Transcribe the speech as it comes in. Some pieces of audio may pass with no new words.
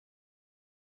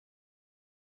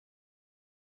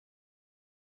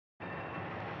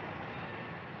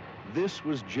This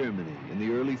was Germany in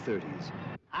the early 30s.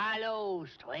 Hello,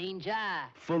 stranger.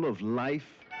 Full of life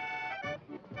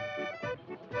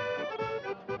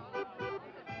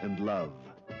and love.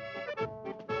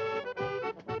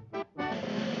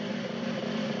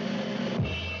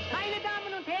 Meine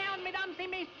Damen und Herren, Mesdames et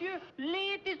Messieurs,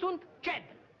 Ladies und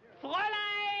Gentlemen,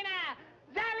 Fräulein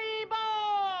Sally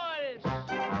Bowles!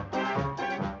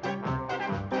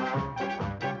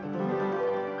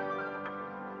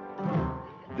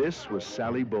 This was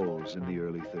Sally Bowles in the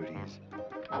early 30s.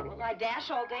 Oh, well, I dash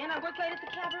all day and I work late at the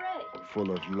cabaret.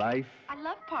 Full of life I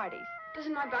love parties.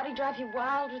 Doesn't my body drive you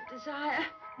wild with desire?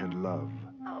 and love.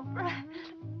 Oh, Brad.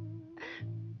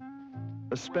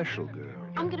 A special girl.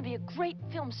 I'm gonna be a great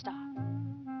film star.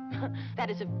 That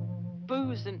is, if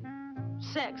booze and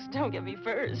sex don't get me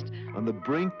first. On the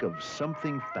brink of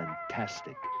something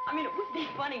fantastic. I mean, it would be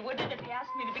funny, wouldn't it, if he asked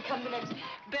me to become the next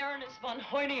Baroness von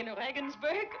Hoyne in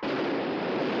Regensburg?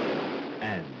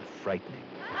 And frightening.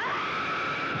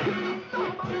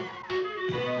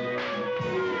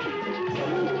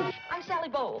 I'm Sally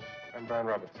Bowles. I'm Brian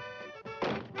Roberts.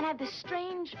 And I have this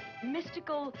strange,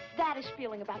 mystical, daddish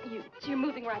feeling about you. So you're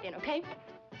moving right in, okay?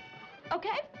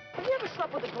 Okay? Have you ever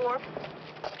slept with a dwarf?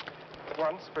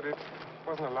 Once, but it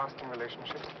wasn't a lasting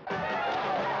relationship.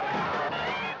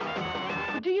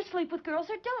 Do you sleep with girls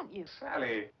or don't you?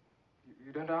 Sally,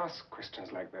 you don't ask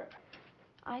questions like that.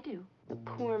 I do. The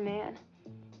poor man.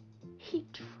 He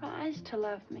tries to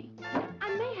love me.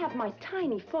 I may have my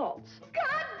tiny faults.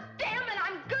 God damn it,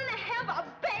 I'm gonna have a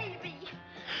baby!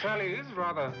 Sally is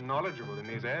rather knowledgeable in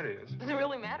these areas. Does it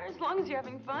really matter as long as you're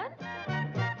having fun?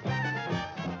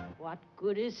 What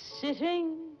good is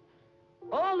sitting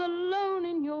all alone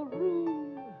in your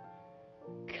room?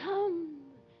 Come,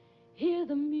 hear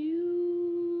the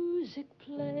music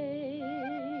play.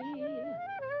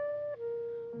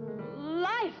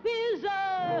 Life is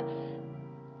a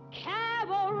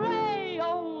cabaret,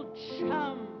 old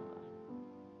chum.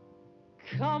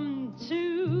 Come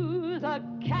to the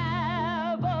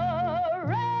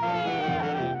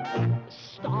cabaret.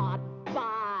 Start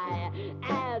by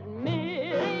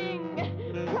admitting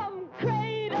from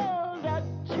cradle to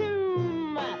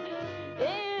tomb,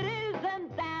 it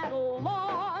isn't that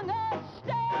long a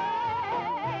stay.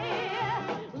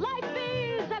 Life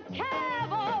is a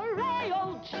cabaret,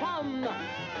 old chum.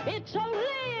 It's only